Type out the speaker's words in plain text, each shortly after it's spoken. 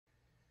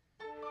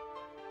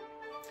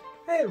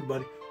Hey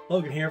everybody,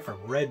 Logan here from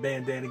Red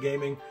Bandana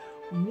Gaming,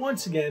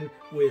 once again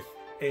with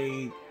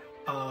a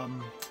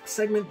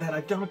segment that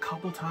I've done a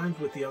couple times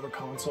with the other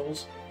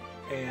consoles,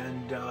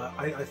 and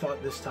I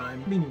thought this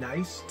time it'd be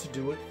nice to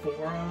do it for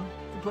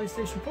the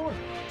PlayStation 4.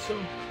 So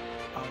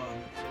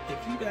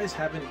if you guys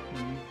haven't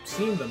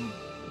seen them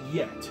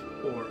yet,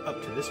 or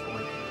up to this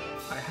point,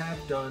 I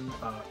have done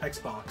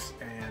Xbox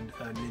and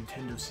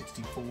Nintendo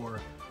 64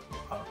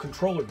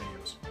 controller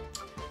videos.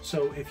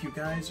 So if you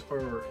guys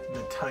are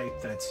the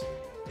type that's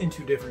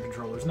into different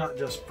controllers, not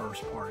just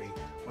first party,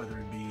 whether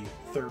it be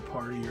third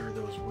party or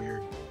those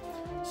weird,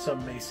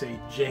 some may say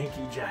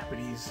janky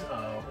Japanese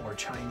or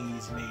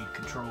Chinese made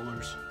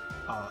controllers,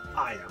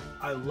 I am.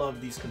 I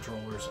love these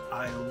controllers.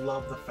 I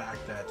love the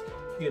fact that,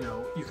 you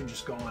know, you can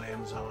just go on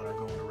Amazon or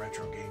go into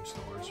retro game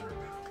stores or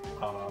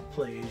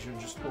PlayStation and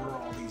just order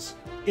all these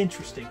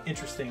interesting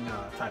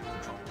type of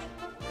controllers.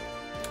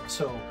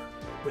 So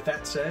with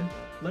that said,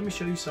 let me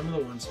show you some of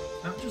the ones,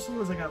 not just the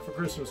ones I got for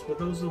Christmas, but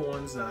those are the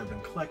ones that I've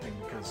been collecting,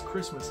 because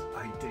Christmas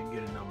I did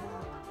get a number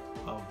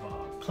of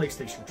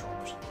PlayStation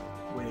controllers,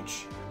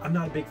 which I'm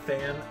not a big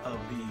fan of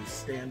the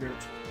standard,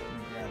 let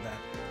me grab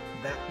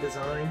that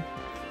design.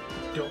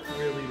 Don't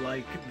really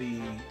like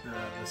the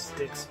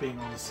sticks being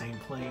on the same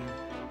plane.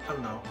 I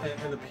don't know,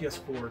 and the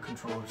PS4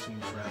 controller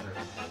seems rather,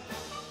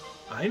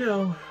 I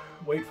know,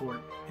 wait for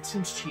it, it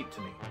seems cheap to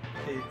me.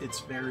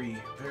 It's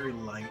very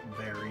light,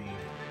 very,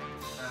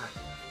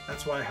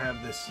 that's why I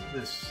have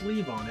this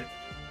sleeve on it,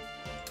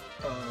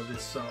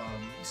 this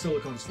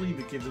silicone sleeve.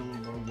 It gives it a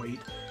little more weight.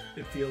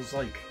 It feels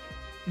like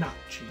not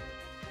cheap.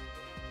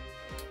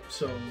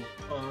 So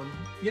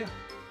yeah,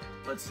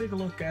 let's take a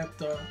look at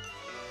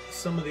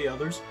some of the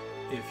others.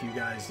 If you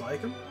guys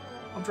like them,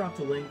 I'll drop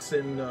the links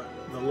in the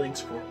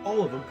links for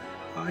all of them.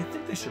 I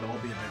think they should all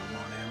be available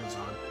on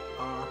Amazon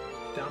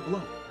down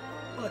below.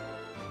 But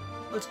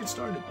let's get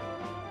started.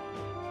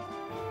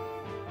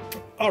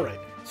 All right,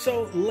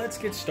 so let's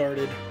get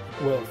started.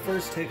 Well,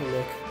 first take a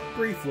look,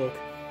 brief look.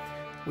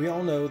 We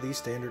all know the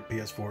standard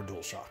PS4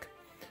 Dualshock.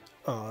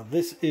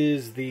 This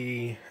is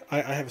the,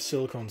 I have a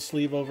silicone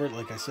sleeve over it,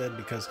 like I said,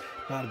 because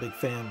I'm not a big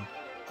fan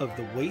of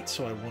the weight,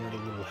 so I wanted a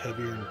little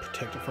heavier and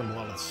protect it from a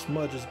lot of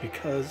smudges,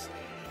 because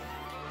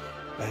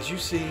as you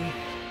see,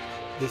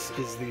 this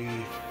is the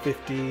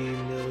 50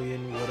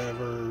 million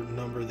whatever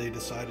number they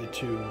decided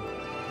to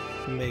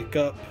make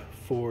up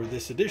for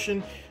this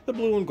edition. The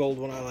blue and gold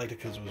one, I liked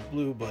it because it was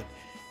blue, but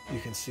you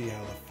can see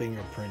how the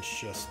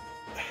fingerprints just,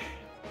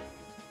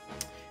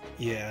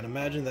 yeah, and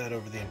imagine that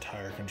over the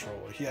entire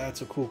controller. Yeah,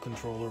 it's a cool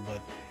controller,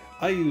 but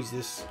I use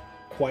this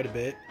quite a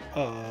bit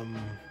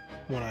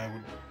when I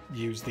would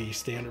use the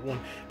standard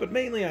one, but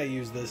mainly I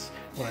use this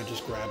when I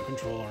just grab a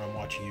controller and I'm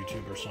watching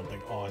YouTube or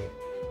something on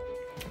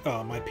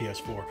my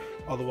PS4.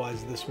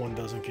 Otherwise, this one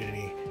doesn't get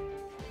any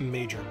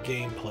major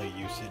gameplay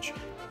usage.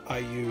 I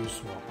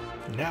use, well,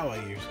 now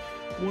I use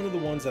one of the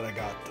ones that I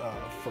got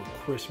for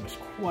Christmas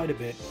quite a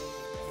bit,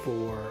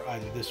 for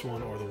either this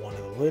one or the one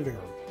in the living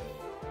room.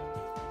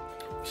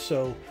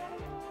 So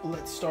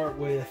let's start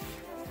with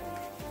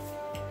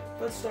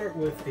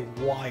a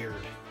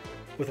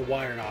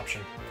wired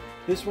option.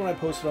 This one I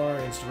posted on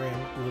our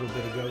Instagram a little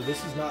bit ago.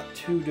 This is not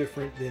too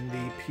different than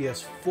the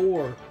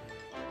PS4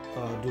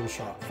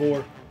 Dualshock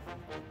 4.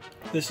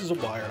 This is a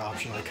wired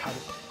option. I got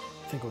it,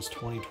 I think it was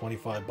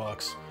 20-25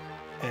 bucks,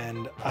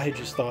 and I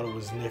just thought it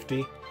was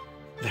nifty.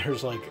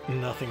 There's like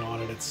nothing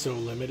on it, it's so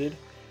limited,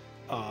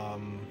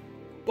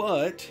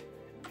 but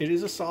it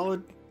is a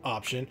solid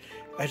option.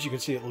 As you can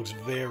see, it looks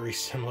very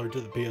similar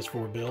to the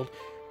PS4 build.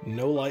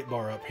 No light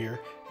bar up here.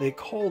 They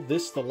call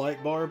this the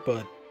light bar,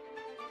 but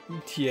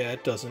yeah,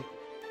 it doesn't.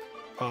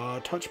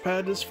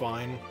 Touchpad is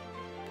fine.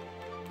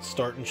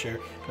 Start and share.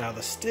 Now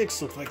the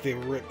sticks look like they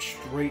were ripped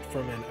straight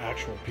from an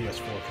actual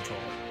PS4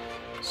 controller.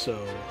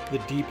 So the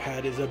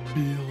D-pad is a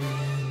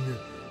billion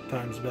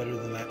times better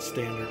than that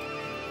standard.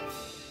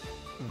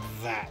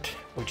 That,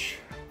 which,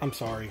 I'm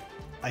sorry,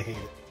 I hate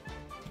it.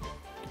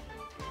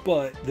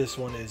 But this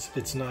one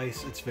it's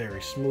nice, it's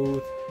very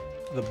smooth.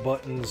 The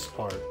buttons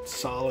are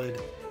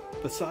solid.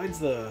 Besides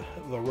the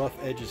rough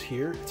edges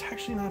here, it's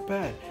actually not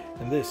bad.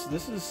 And this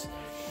is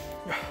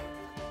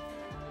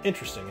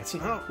interesting. It's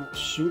not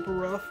super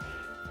rough,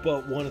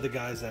 but one of the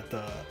guys at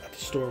the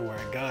store where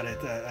I got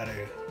it, at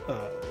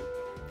a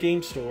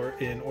game store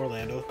in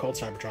Orlando called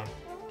Cybertron,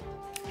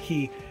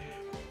 he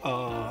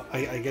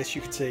I guess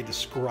you could say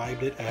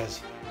described it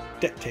as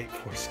deck tape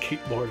for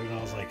skateboard, and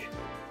I was like,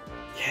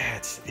 yeah,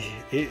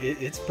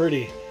 it's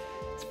pretty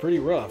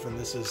rough. And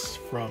this is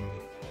from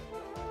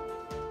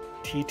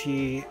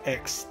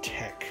TTX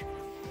Tech.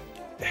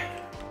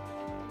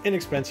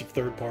 Inexpensive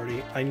third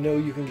party. I know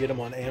you can get them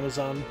on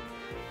Amazon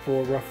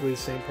for roughly the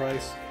same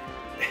price.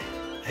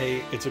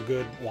 Hey, it's a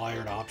good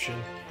wired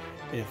option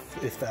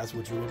if that's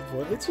what you're looking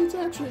for. It's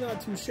actually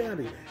not too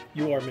shabby.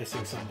 You are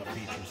missing some of the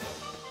features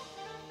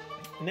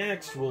though.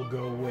 Next, we'll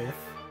go with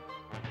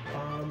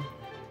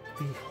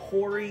the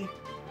Hori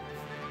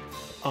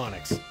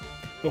Onyx.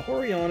 The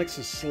Hori Onyx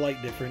is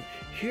slightly different.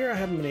 Here I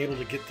haven't been able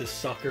to get this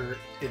sucker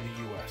in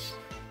the US.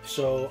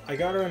 So I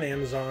got her on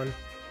Amazon,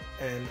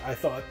 and I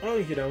thought, oh,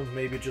 you know,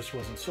 maybe it just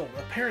wasn't sold.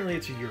 Apparently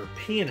it's a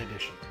European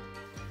edition.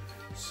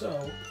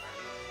 So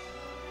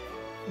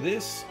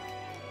this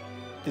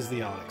is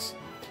the Onyx.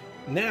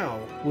 Now,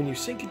 when you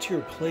sync it to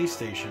your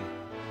PlayStation,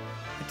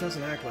 it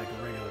doesn't act like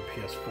a regular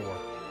PS4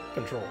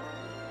 controller.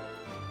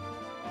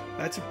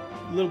 That's a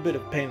little bit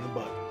of a pain in the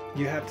butt.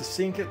 You have to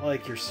sync it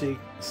like you're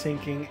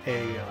syncing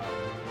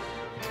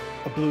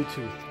a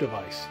Bluetooth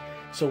device.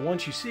 So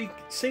once you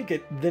sync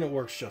it, then it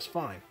works just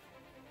fine.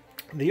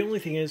 The only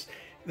thing is,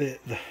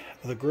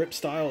 the grip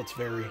style, it's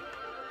very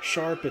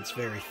sharp, it's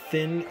very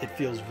thin, it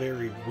feels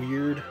very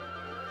weird.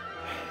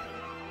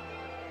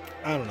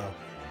 I don't know.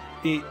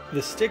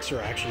 The sticks are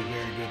actually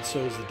very good, so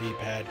is the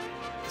D-pad.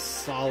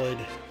 Solid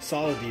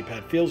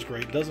D-pad, feels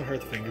great, doesn't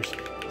hurt the fingers.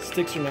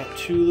 Sticks are not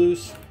too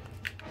loose.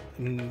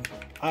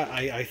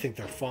 I think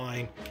they're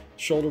fine.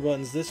 Shoulder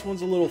buttons, this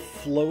one's a little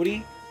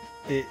floaty.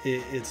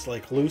 It's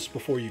like loose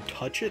before you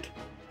touch it.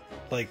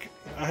 Like,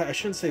 I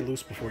shouldn't say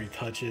loose before you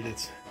touch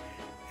it.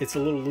 It's a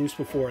little loose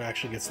before it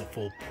actually gets the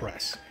full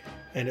press,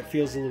 and it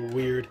feels a little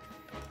weird.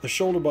 The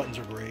shoulder buttons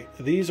are great.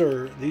 These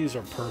are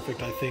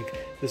perfect. I think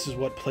this is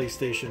what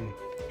PlayStation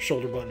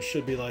shoulder buttons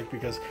should be like,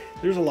 because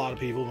there's a lot of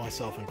people,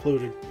 myself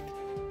included,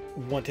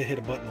 want to hit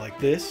a button like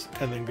this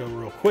and then go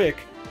real quick.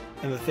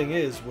 And the thing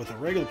is, with a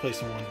regular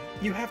PlayStation one,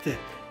 you have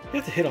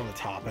to hit on the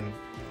top, and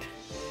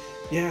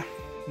yeah,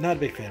 not a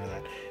big fan of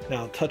that.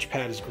 Now,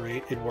 touchpad is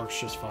great. It works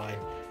just fine.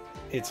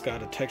 It's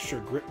got a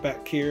textured grip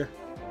back here.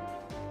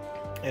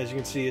 As you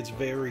can see, it's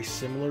very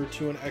similar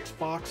to an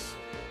Xbox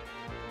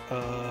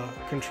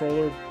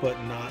controller,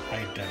 but not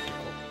identical.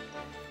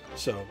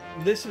 So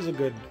this is a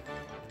good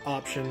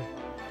option.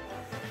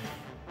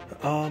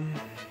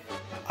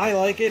 I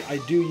like it. I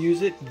do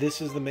use it. This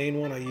is the main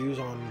one I use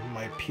on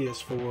my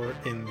PS4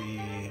 in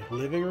the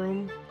living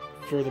room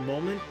for the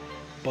moment,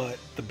 but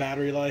the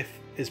battery life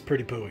is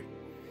pretty pooey.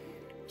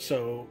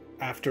 So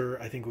after,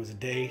 I think it was a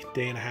day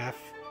and a half,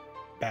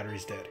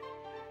 battery's dead.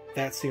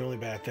 That's the only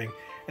bad thing.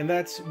 And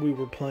we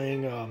were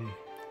playing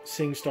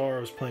SingStar, I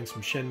was playing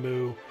some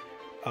Shenmue,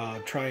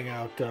 trying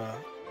out a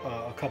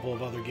couple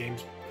of other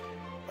games,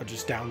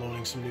 just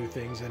downloading some new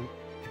things, and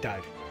it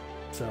died.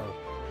 So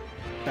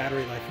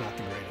battery life not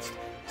the greatest.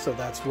 So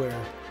that's where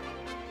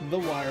the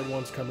wired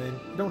ones come in.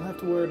 You don't have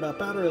to worry about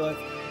battery life,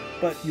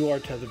 but you are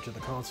tethered to the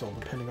console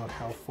depending on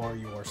how far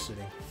you are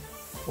sitting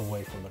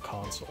away from the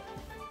console.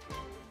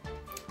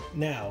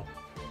 Now,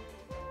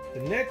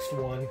 the next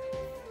one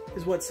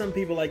is what some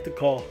people like to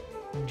call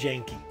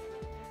janky.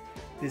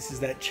 This is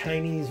that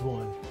Chinese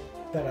one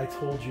that I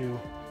told you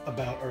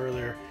about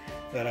earlier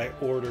that I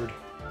ordered.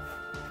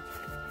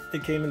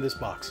 It came in this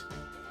box.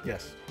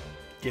 Yes,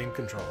 game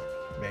controller,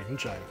 made in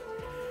China.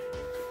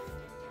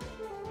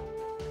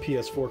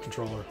 PS4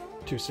 controller,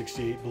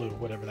 268 blue,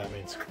 whatever that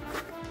means.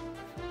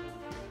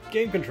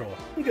 Game controller.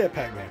 Look at that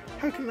Pac-Man.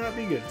 How can that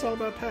be good? It's all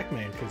about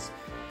Pac-Man, because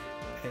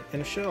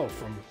and a shell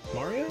from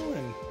Mario,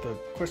 and the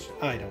question,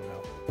 I don't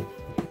know.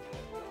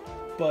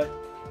 But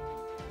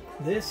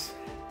this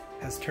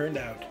has turned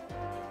out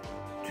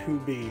to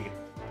be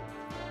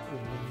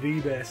the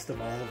best of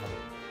all of them.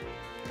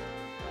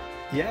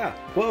 Yeah,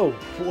 whoa,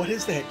 what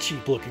is that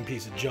cheap looking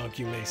piece of junk,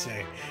 you may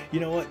say? You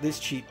know what, this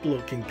cheap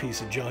looking piece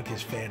of junk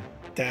is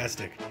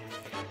fantastic.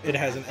 It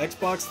has an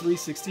Xbox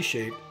 360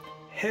 shape,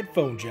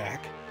 headphone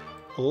jack,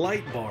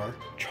 light bar,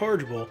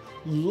 chargeable,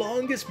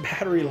 longest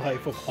battery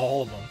life of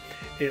all of them.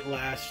 It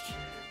lasts,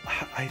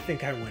 I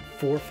think I went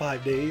 4 or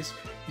 5 days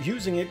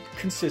using it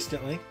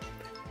consistently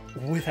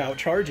without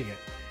charging it.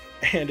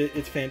 And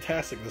it's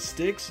fantastic. The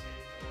sticks,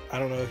 I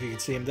don't know if you can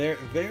see them there,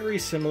 very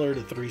similar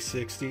to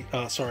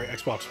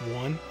Xbox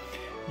One.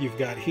 You've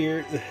got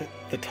here,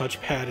 the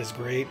touchpad is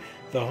great,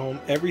 the home,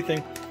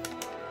 everything.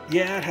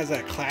 Yeah, it has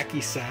that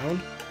clacky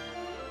sound.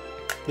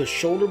 The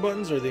shoulder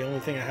buttons are the only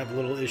thing I have a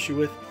little issue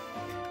with.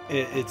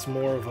 It's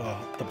more of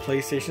the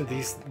PlayStation.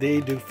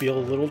 They do feel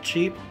a little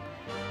cheap.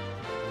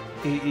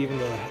 Even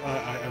though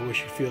I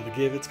wish you'd feel to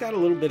give. It's got a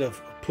little bit of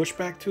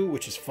pushback to it,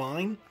 which is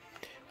fine.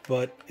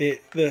 But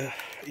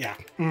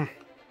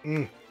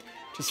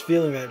just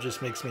feeling that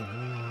just makes me.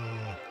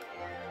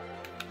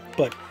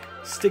 But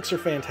sticks are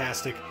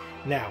fantastic.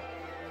 Now,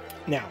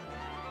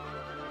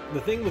 the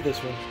thing with this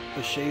one,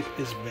 the shape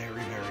is very,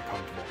 very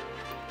comfortable.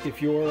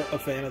 If you're a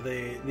fan of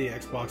the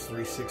Xbox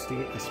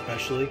 360,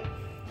 especially,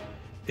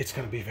 it's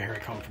going to be very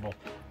comfortable.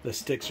 The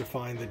sticks are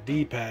fine. The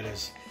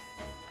D-pad's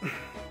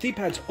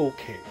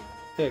okay,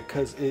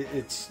 because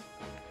it's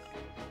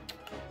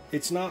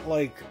not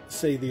like,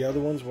 say, the other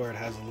ones where it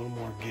has a little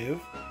more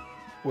give,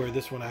 where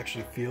this one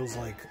actually feels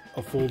like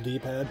a full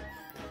D-pad.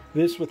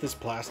 This, with this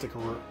plastic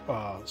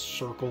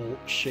circle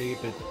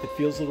shape, it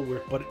feels a little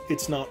weird, but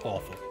it's not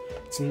awful.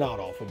 It's not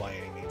awful by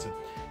any means. It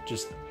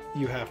just,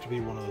 you have to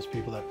be one of those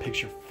people that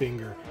picks your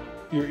finger,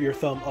 your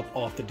thumb up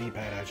off the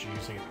D-pad as you're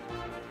using it.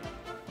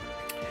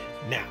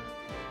 Now,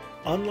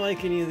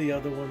 unlike any of the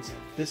other ones,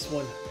 this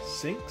one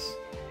syncs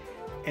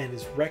and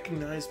is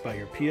recognized by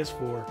your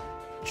PS4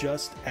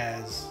 just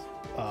as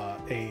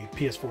a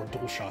PS4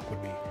 Dualshock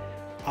would be.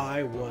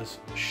 I was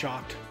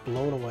shocked,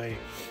 blown away.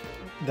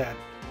 That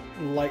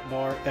light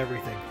bar,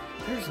 everything.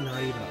 There's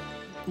not even a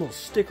little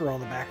sticker on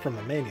the back from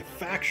the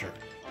manufacturer.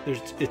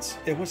 It's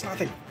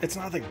nothing.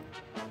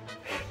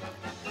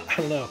 I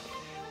don't know,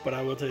 but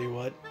I will tell you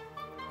what.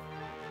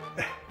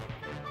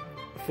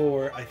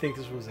 For, I think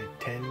this was a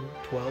 $10,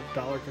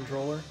 $12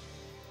 controller,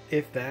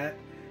 if that.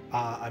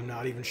 I'm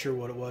not even sure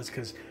what it was,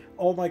 because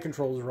all my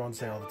controllers are on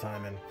sale all the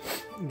time, and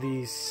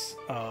these,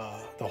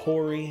 the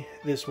Hori,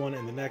 this one,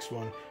 and the next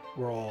one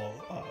were all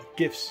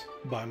gifts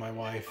by my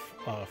wife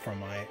from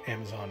my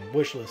Amazon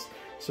wish list.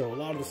 So a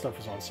lot of the stuff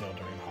was on sale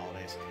during the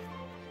holidays.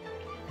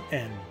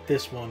 And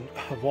this one,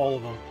 of all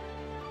of them,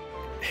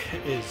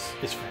 is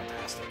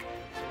fantastic.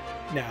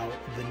 Now,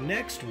 the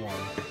next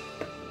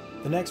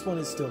one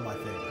is still my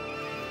favorite.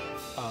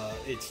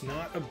 It's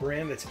not a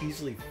brand that's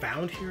easily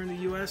found here in the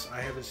US.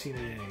 I haven't seen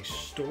it in any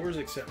stores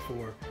except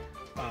for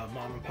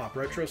mom and pop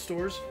retro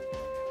stores.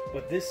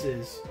 But this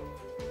is,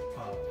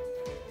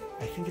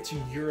 I think it's a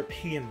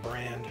European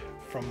brand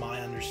from my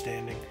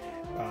understanding.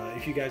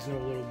 If you guys know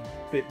a little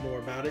bit more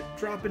about it,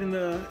 drop it in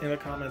the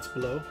comments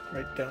below.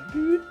 Right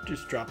down,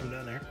 just drop them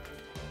down there.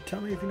 Tell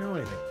me if you know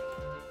anything.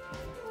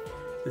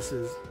 This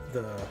is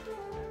the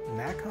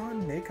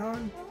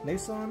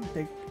Nason,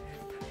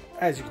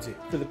 as you can see,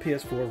 for the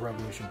PS4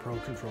 Revolution Pro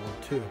Controller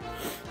 2.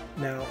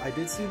 Now, I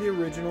did see the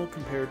original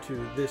compared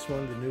to this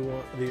one, the new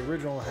one. The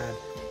original had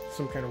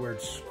some kind of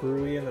weird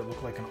screwy in that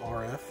looked like an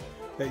RF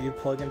that you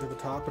plug into the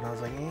top, and I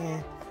was like,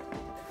 eh.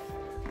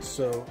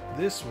 So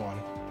this one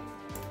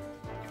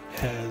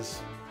has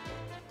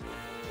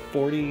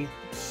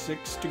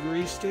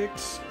 46-degree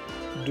sticks,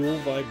 dual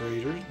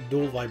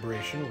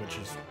vibration, which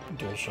is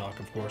Dualshock,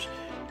 of course,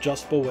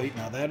 adjustable weight.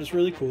 Now that is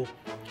really cool.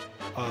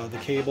 The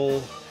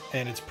cable,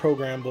 and it's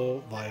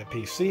programmable via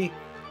PC.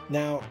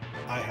 Now,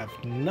 I have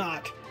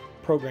not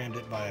programmed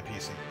it via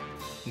PC.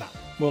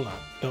 Will not,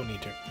 don't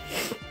need to.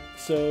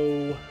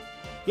 So,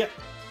 yeah.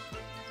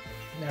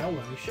 Now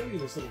let me show you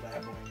this little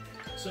bad boy.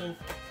 So,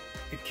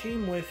 it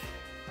came with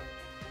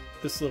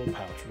this little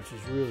pouch, which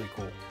is really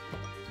cool.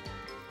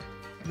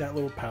 That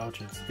little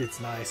pouch, it's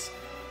nice.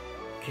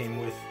 Came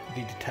with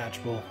the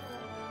detachable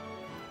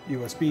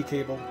USB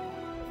cable.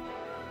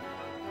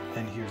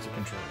 And here's the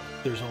controller.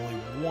 There's only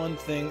one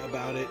thing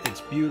about it.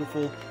 It's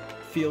beautiful,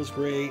 feels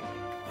great.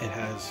 It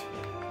has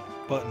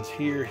buttons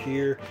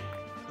here.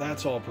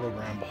 That's all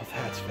programmable.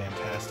 That's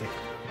fantastic.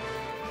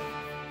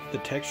 The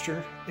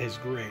texture is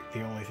great.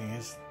 The only thing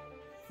is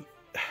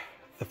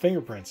the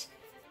fingerprints.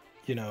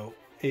 You know,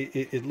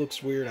 it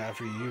looks weird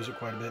after you use it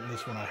quite a bit, and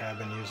this one I have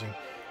been using.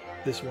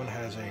 This one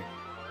has a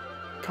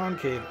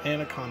concave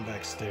and a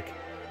convex stick.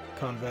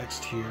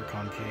 Convex here,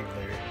 concave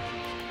there.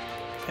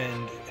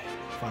 And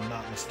if I'm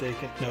not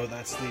mistaken, no,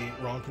 that's the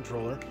wrong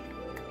controller.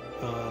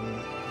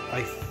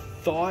 I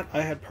thought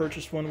I had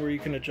purchased one where you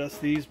can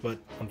adjust these, but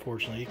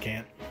unfortunately you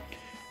can't.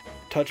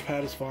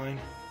 Touchpad is fine.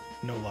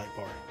 No light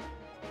bar.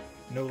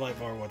 No light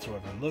bar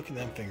whatsoever. And look at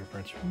them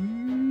fingerprints.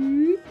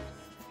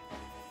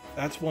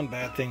 That's one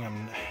bad thing.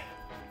 I'm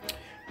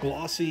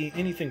glossy,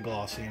 anything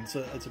glossy, and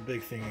it's a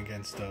big thing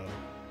against a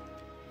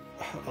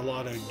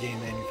lot of game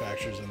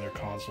manufacturers and their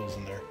consoles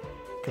and their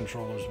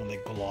controllers when they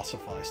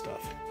glossify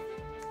stuff.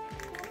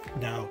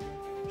 Now,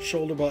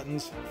 shoulder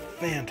buttons,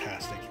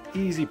 fantastic.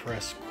 Easy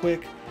press,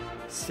 quick.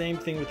 Same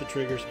thing with the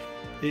triggers.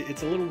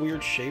 It's a little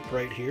weird shape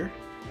right here.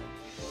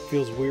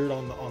 Feels weird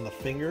on the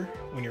finger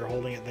when you're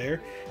holding it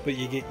there, but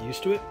you get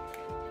used to it.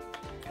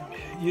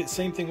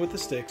 Same thing with the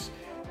sticks.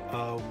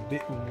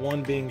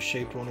 One being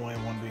shaped one way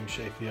and one being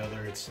shaped the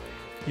other.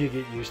 You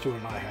get used to it,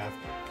 and I have.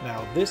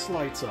 Now, this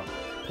lights up.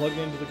 Plugged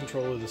into the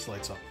controller, this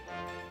lights up.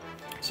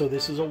 So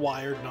this is a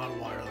wired, not a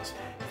wireless.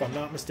 If I'm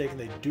not mistaken,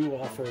 they do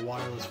offer a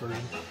wireless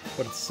version,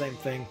 but it's the same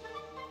thing.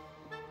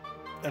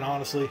 And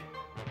honestly,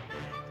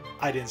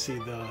 I didn't see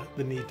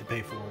the need to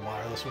pay for a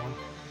wireless one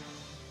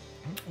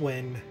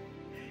when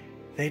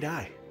they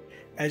die.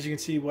 As you can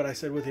see what I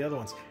said with the other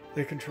ones,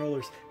 the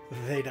controllers,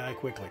 they die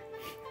quickly.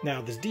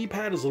 Now, this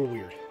D-pad is a little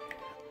weird.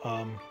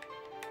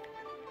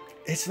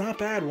 It's not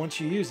bad once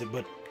you use it,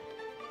 but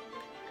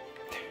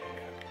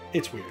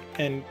it's weird.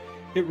 And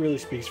it really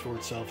speaks for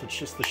itself. It's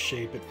just the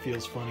shape. It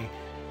feels funny.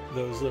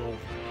 Those little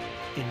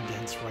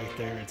indents right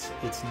there.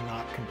 It's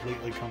not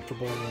completely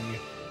comfortable when you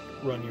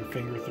run your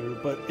finger through,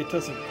 but it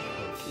doesn't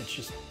hurt. It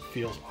just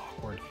feels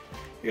awkward.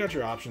 You got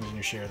your options in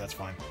your share. That's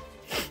fine.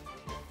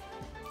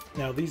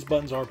 Now, these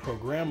buttons are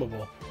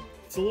programmable.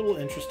 It's a little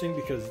interesting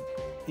because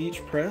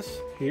each press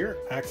here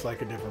acts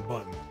like a different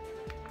button.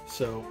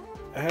 So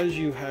as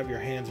you have your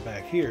hands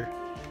back here,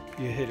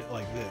 you hit it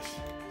like this.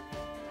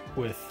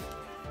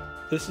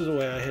 This is the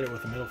way I hit it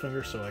with the middle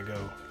finger, so I go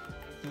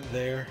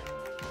there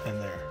and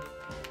there.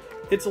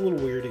 It's a little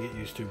weird to get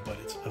used to, but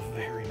it's a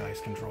very nice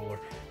controller.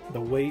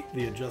 The weight,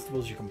 the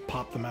adjustables, you can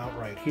pop them out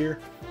right here.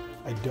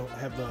 I don't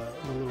have the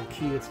little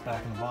key, it's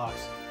back in the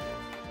box.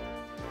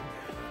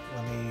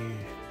 Let me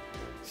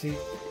see.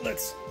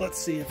 Let's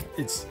see if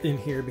it's in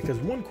here, because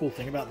one cool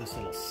thing about this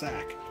little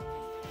sack,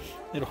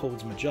 it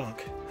holds my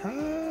junk.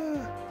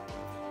 Yeah,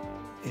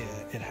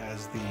 it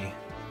has the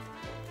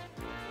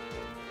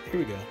here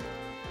we go.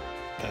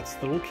 That's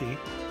the little key.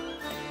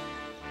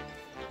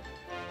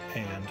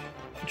 And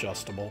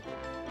adjustable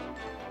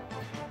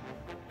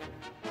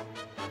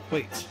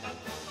weights.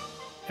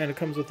 And it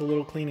comes with a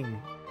little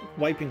cleaning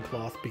wiping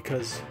cloth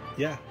because,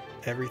 yeah,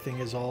 everything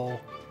is all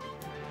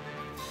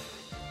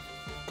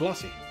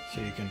glossy.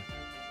 So you can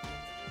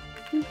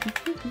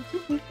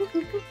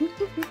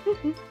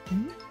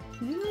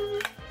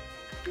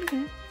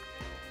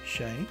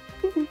shiny.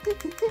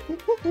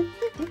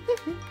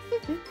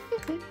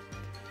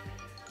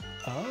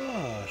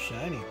 Ah,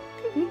 shiny.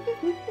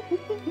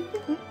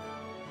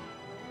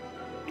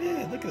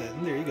 Yeah, look at that.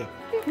 And there you go.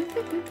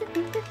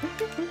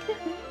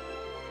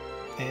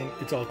 And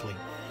it's all clean.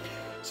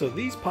 So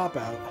these pop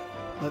out.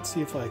 Let's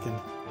see if I can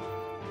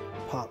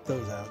pop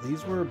those out.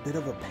 These were a bit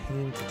of a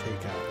pain to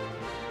take out.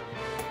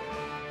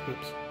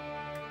 Oops.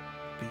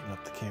 Beating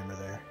up the camera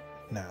there.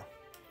 Now,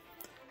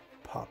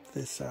 pop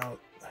this out.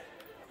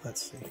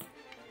 Let's see.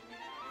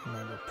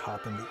 Remember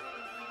popping the...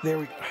 There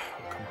we go. Oh,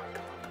 come on,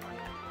 come on, come on.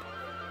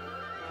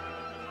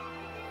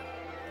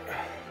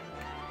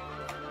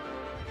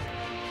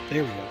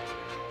 There we go.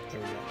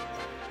 There we go.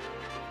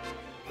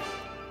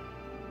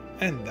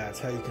 And that's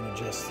how you can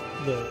adjust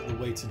the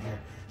weights in here.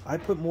 I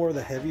put more of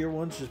the heavier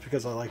ones just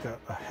because I like a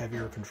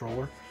heavier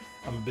controller.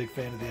 I'm a big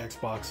fan of the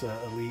Xbox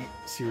Elite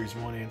Series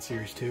 1 and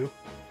Series 2.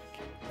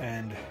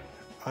 And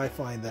I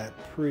find that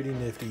pretty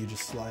nifty. You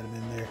just slide them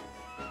in there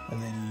and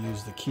then you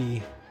use the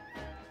key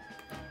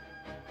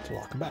to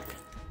lock them back.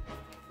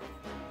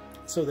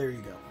 So there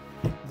you go.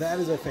 That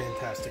is a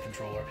fantastic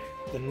controller.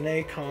 The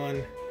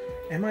Nacon,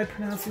 am I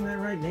pronouncing that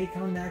right?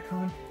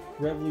 Nacon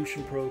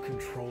Revolution Pro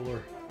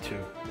Controller 2.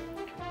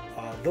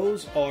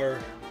 Those are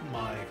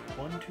my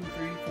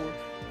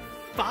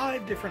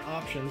 5 different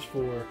options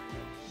for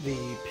the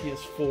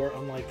PS4,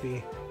 unlike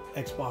the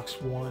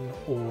Xbox One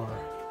or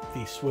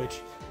the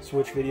Switch.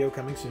 Switch video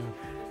coming soon.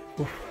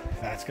 Oof,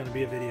 that's going to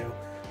be a video.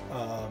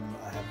 I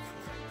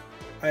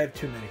have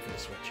too many for the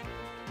Switch.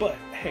 But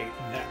hey,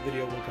 that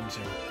video will come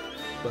soon.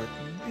 But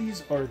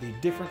these are the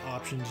different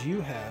options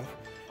you have,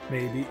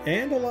 maybe,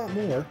 and a lot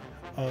more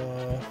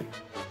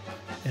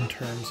in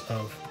terms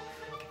of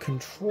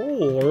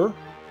controller.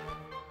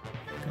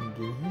 Gonna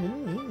do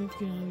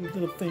a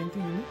little fancy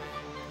in it.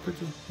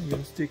 I'm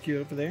gonna stick you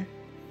over there.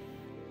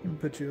 I'm gonna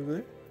put you over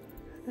there.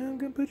 And I'm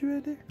gonna put you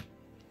right there.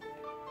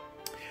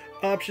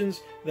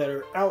 Options that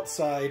are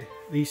outside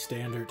the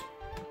standard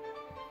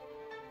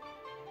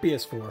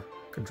PS4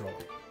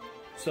 controller.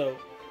 So,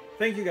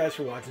 thank you guys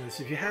for watching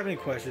this. If you have any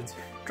questions,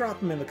 drop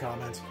them in the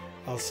comments.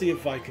 I'll see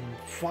if I can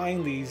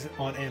find these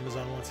on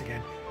Amazon once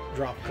again.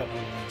 Drop a couple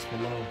of links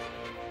below.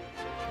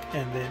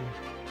 And then,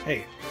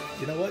 hey,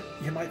 you know what?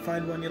 You might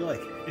find one you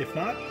like. If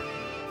not,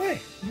 hey,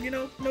 you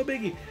know, no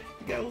biggie.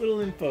 You got a little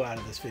info out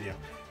of this video.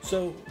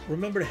 So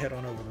remember to head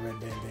on over to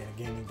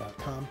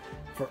redbandanagaming.com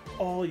for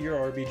all your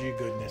RBG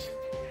goodness.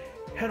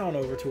 Head on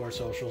over to our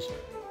socials,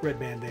 Red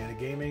Bandana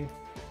Gaming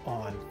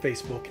on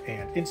Facebook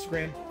and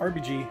Instagram,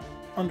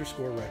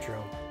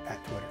 RBG_retro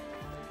at Twitter.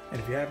 And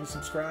if you haven't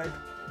subscribed,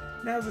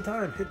 now's the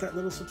time. Hit that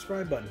little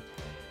subscribe button.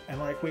 And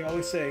like we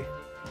always say,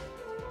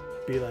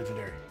 be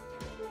legendary.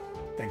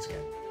 Thanks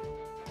again.